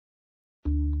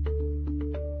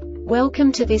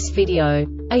Welcome to this video.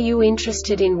 Are you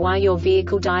interested in why your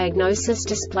vehicle diagnosis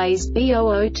displays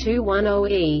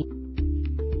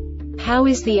B0021-0E? How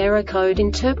is the error code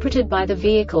interpreted by the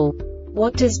vehicle?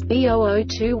 What does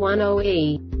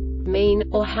B0021-0E mean,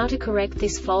 or how to correct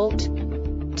this fault?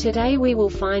 Today we will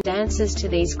find answers to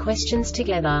these questions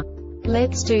together.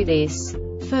 Let's do this.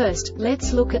 First,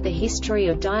 let's look at the history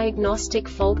of diagnostic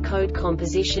fault code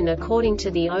composition according to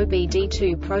the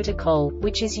OBD2 protocol,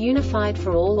 which is unified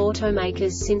for all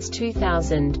automakers since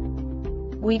 2000.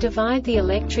 We divide the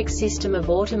electric system of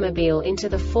automobile into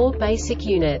the four basic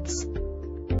units: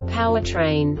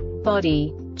 powertrain,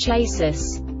 body,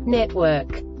 chassis,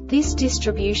 network. This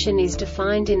distribution is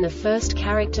defined in the first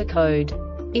character code.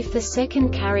 If the second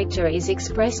character is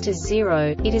expressed as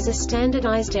 0, it is a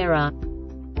standardized error.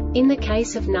 In the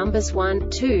case of numbers 1,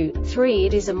 2, 3,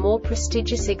 it is a more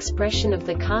prestigious expression of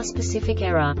the car-specific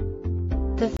error.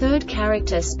 The third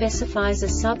character specifies a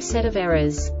subset of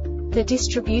errors. The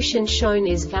distribution shown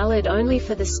is valid only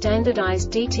for the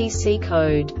standardized DTC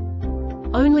code.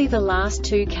 Only the last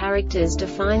two characters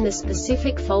define the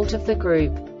specific fault of the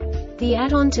group. The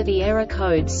add-on to the error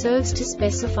code serves to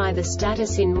specify the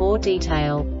status in more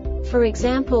detail. For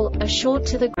example, a short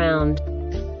to the ground.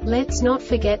 Let's not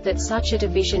forget that such a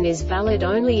division is valid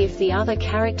only if the other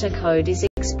character code is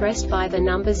expressed by the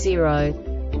number 0.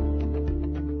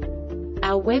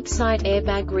 Our website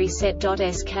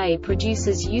airbagreset.sk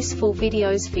produces useful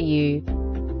videos for you.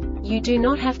 You do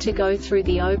not have to go through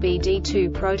the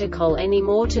OBD2 protocol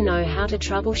anymore to know how to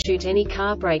troubleshoot any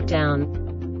car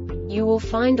breakdown. You will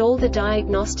find all the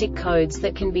diagnostic codes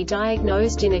that can be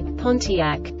diagnosed in a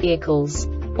Pontiac vehicles.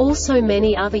 Also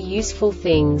many other useful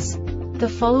things. The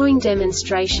following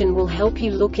demonstration will help you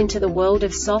look into the world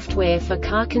of software for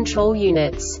car control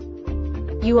units.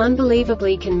 You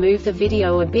unbelievably can move the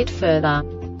video a bit further.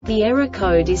 The error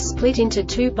code is split into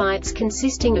 2 bytes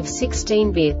consisting of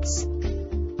 16 bits.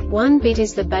 1 bit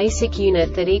is the basic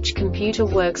unit that each computer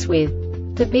works with.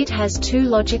 The bit has 2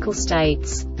 logical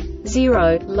states: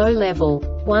 0, low level,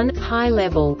 1, high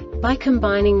level. By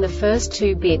combining the first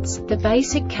 2 bits, the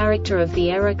basic character of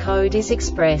the error code is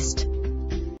expressed.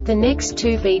 The next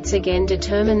 2 beats again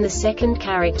determine the second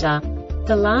character.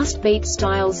 The last beat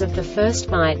styles of the first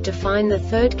byte define the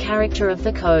third character of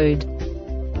the code.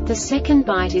 The second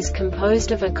byte is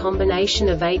composed of a combination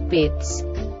of 8 bits.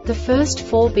 The first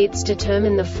 4 bits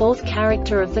determine the fourth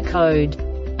character of the code.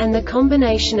 And the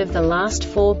combination of the last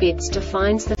 4 bits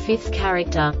defines the fifth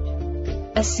character.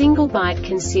 A single byte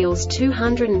conceals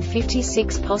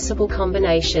 256 possible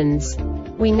combinations.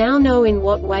 We now know in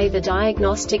what way the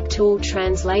diagnostic tool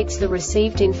translates the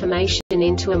received information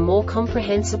into a more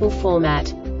comprehensible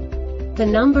format. The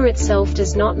number itself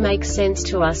does not make sense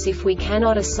to us if we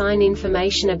cannot assign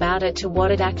information about it to what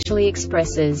it actually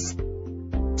expresses.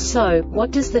 So,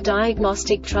 what does the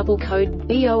Diagnostic Trouble Code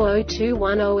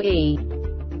B0021-0E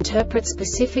interpret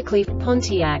specifically for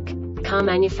Pontiac car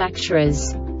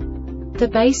manufacturers? The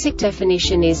basic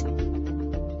definition is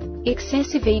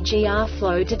excessive EGR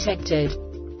flow detected.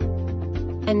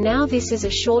 And now this is a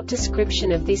short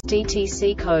description of this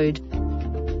DTC code.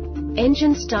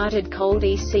 Engine started cold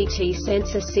ECT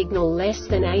sensor signal less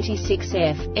than 86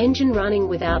 F, engine running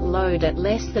without load at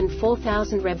less than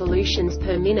 4000 revolutions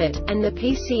per minute, and the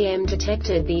PCM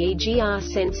detected the EGR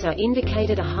sensor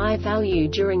indicated a high value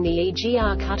during the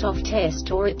EGR cutoff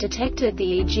test, or it detected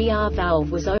the EGR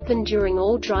valve was open during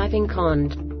all driving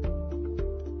cond.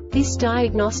 This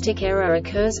diagnostic error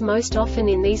occurs most often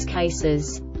in these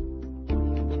cases: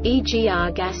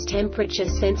 EGR gas temperature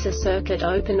sensor circuit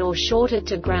open or shorted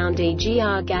to ground,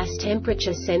 EGR gas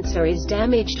temperature sensor is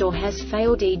damaged or has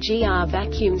failed, EGR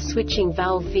vacuum switching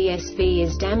valve VSV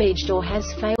is damaged or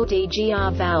has failed,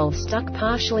 EGR valve stuck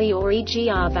partially or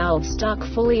EGR valve stuck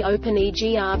fully open,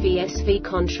 EGR VSV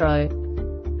contro.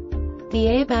 The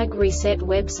Airbag Reset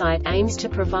website aims to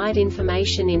provide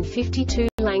information in 52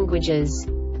 languages.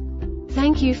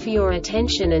 Thank you for your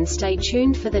attention and stay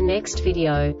tuned for the next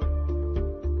video.